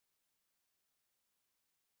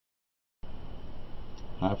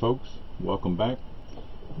Hi folks, welcome back.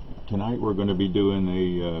 Tonight we're going to be doing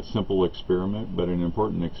a simple experiment, but an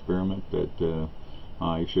important experiment that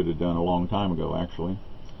I should have done a long time ago actually.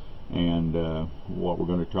 And what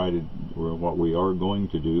we are going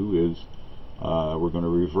to do is we're going to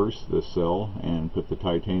reverse this cell and put the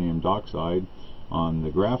titanium dioxide on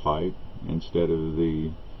the graphite instead of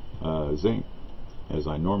the zinc as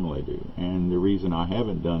I normally do. And the reason I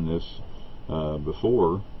haven't done this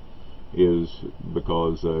before is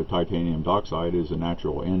because titanium dioxide is a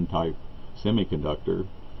natural N-type semiconductor,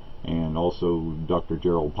 and also Dr.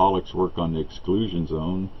 Gerald Pollack's work on the exclusion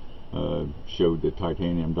zone showed that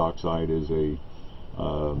titanium dioxide is a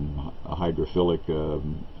hydrophilic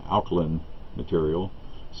alkaline material,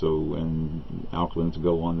 and alkalines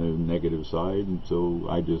go on the negative side, and so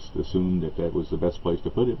I just assumed that was the best place to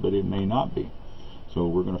put it, but it may not be. So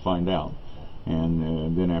we're going to find out,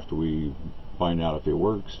 and then after we find out if it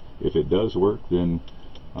works, if it does work, then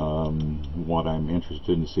what I'm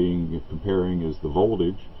interested in seeing, comparing, is the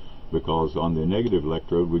voltage, because on the negative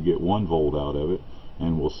electrode we get 1 volt out of it,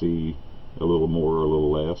 and we'll see a little more or a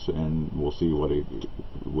little less, and we'll see what it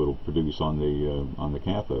will produce on the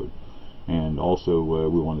cathode. And also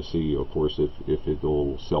we want to see, of course, if it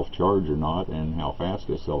will self-charge or not, and how fast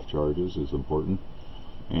it self-charges is important,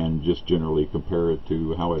 and just generally compare it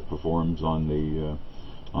to how it performs on the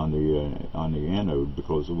anode,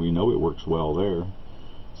 because we know it works well there.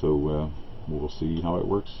 So we'll see how it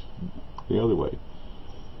works the other way.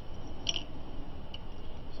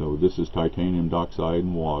 So this is titanium dioxide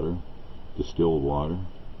and water, distilled water.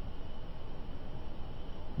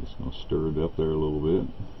 Just going to stir it up there a little bit,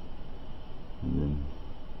 and then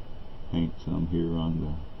paint some here on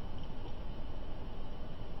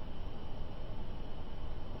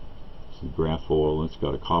the graph foil. It's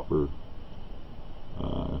got a copper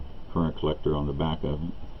current collector on the back of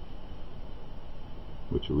it,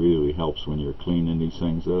 which really helps when you're cleaning these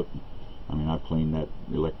things up. I mean, I've cleaned that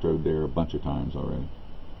electrode there a bunch of times already.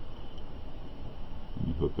 Let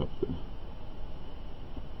me hook up the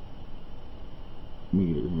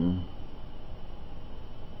meter here.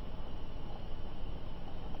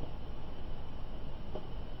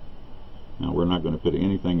 Now we're not going to put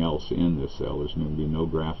anything else in this cell. There's going to be no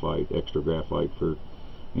graphite, extra graphite for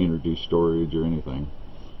introduced storage or anything.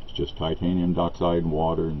 It's just titanium dioxide and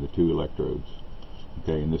water and the 2 electrodes.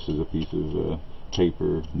 Okay, and this is a piece of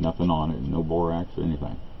paper, nothing on it, no borax or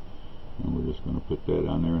anything. And we're just going to put that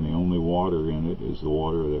on there, and the only water in it is the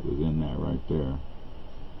water that was in that right there.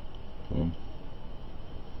 Okay,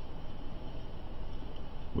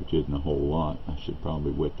 which isn't a whole lot. I should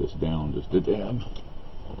probably wet this down just a dab.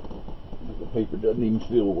 The paper doesn't even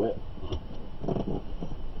feel wet.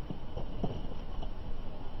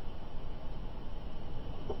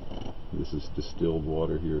 This is distilled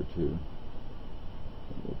water here too.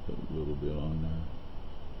 We'll put a little bit on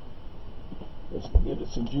there just to give it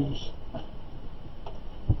some juice.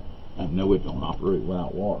 I know it don't operate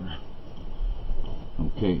without water.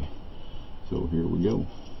 Okay, so here we go.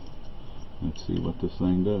 Let's see what this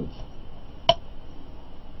thing does.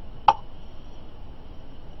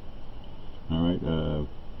 Alright,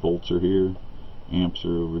 volts are here, amps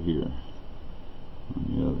are over here on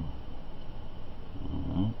the other.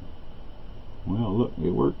 Alright. Well, look,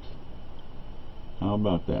 it works. How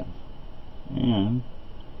about that? And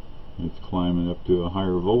it's climbing up to a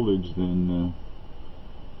higher voltage than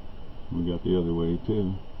we got the other way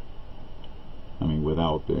too. I mean,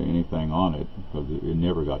 without anything on it, because it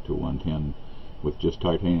never got to 110. With just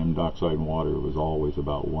titanium dioxide and water, it was always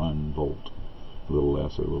about 1 volt, a little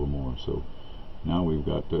less or a little more. So now we've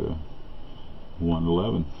got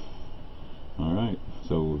 111. Alright,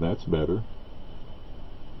 so that's better.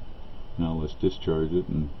 Now let's discharge it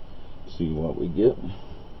and see what we get.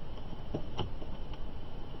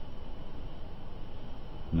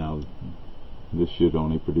 Now this should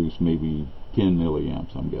only produce maybe 10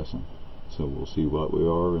 milliamps, I'm guessing. So we'll see what we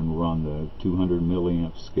are, and we're on the 200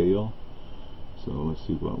 milliamp scale. So let's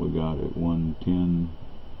see what we got at 110,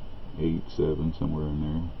 8, 7, somewhere in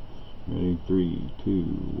there. Ready? 3, 2,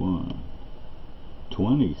 1.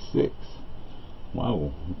 26.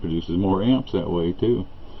 Wow, it produces more amps that way too.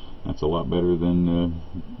 That's a lot better than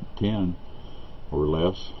 10 or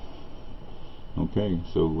less. Okay,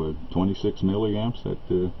 so 26 milliamps at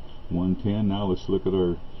 110. Now let's look at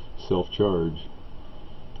our self-charge.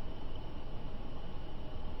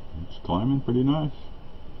 It's climbing pretty nice.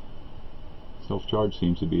 Self-charge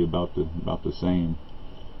seems to be about the same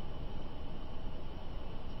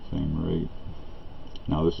rate.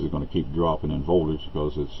 Now this is going to keep dropping in voltage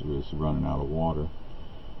because it's running out of water.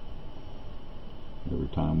 Every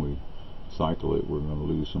time we cycle it, we're going to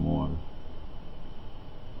lose some water.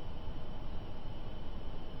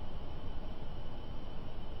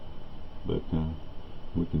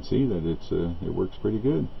 we can see that it works pretty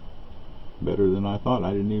good, better than I thought.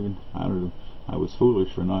 I don't know, I was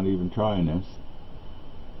foolish for not even trying this.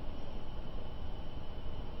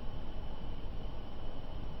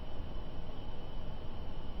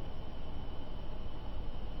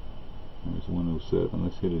 There's 107.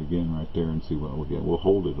 Let's hit it again right there and see what we get. We'll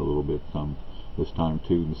hold it a little bit this time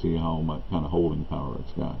too, and see how much kind of holding power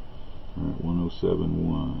it's got. Alright,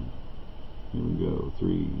 107.1. Here we go.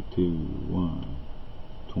 3, 2, 1.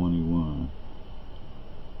 21.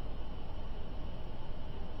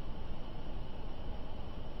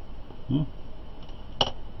 The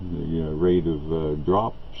rate of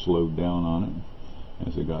drop slowed down on it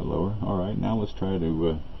as it got lower. Alright, now let's try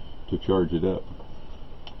to charge it up.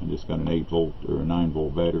 I just got an 8 volt or a 9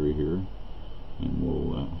 volt battery here, and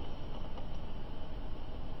we'll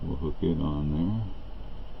hook it on there.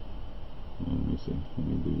 Let me see. Let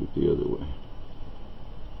me do it the other way.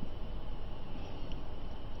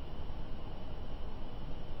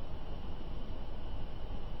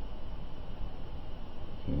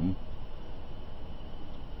 Okay.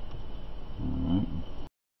 All right.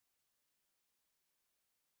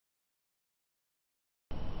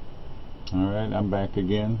 Alright, I'm back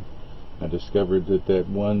again. I discovered that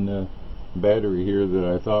one battery here that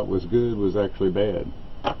I thought was good was actually bad.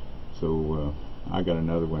 So I got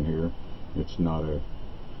another one here. It's not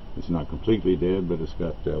completely dead, but it's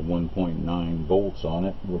got 1.9 volts on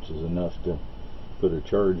it, which is enough to put a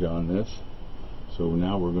charge on this. So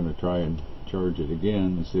now we're going to try and charge it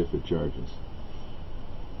again and see if it charges.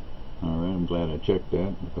 Alright, I'm glad I checked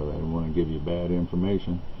that because I didn't want to give you bad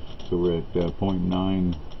information. So we're at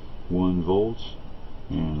 0.91 volts,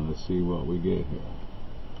 and let's see what we get here.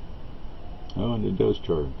 Oh, and it does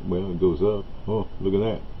charge. Well, it goes up. Oh, look at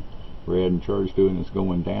that. We're adding charge to it and it's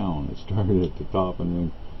going down. It started at the top and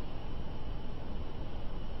then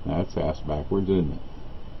that's ass backwards, isn't it?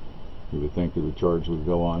 You would think that the charge would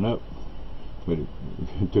go on up, but it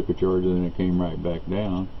took a charge and then it came right back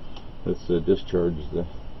down. Let's discharge the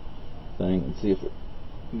thing and see if it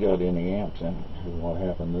got any amps in it, or what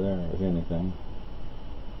happened there, if anything.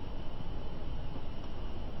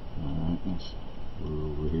 Alright, we're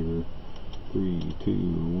over here. 3, 2,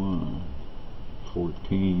 1.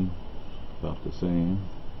 14. About the same.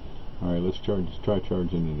 Alright, let's try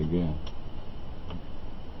charging it again.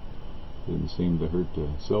 Didn't seem to hurt the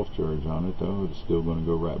self-charge on it though. It's still going to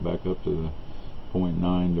go right back up to the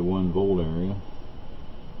 0.9 to 1 volt area.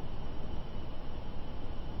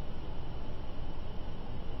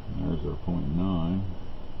 There's our 0.9.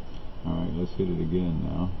 Alright, let's hit it again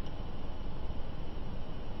now.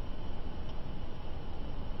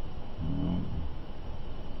 Alright.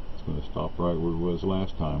 It's going to stop right where it was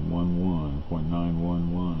last time.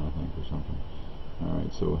 0.911 I think, or something.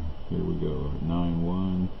 Alright, so here we go.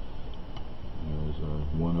 91. There's our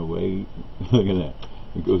 108. Look at that.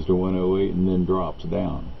 It goes to 108 and then drops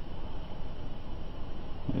down.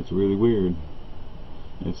 It's really weird.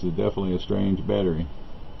 It's definitely a strange battery.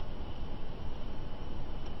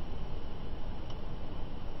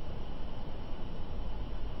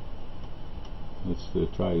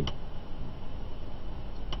 Let's try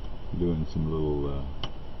doing some little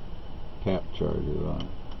cap charges on it.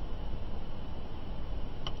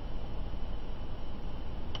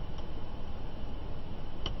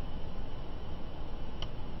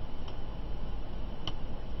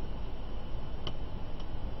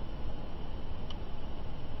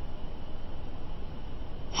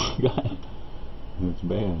 That's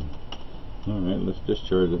bad. Alright, let's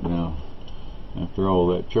discharge it now. After all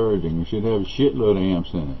that charging, you should have a shitload of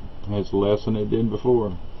amps in it. That's less than it did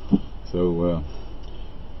before. So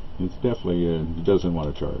it's definitely it doesn't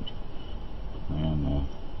want to charge. And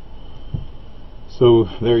so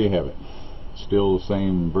there you have it. Still the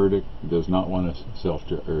same verdict. It does not want to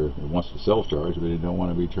self-charge, or it wants to self-charge, but it don't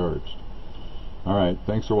want to be charged. Alright,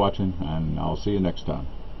 thanks for watching, and I'll see you next time.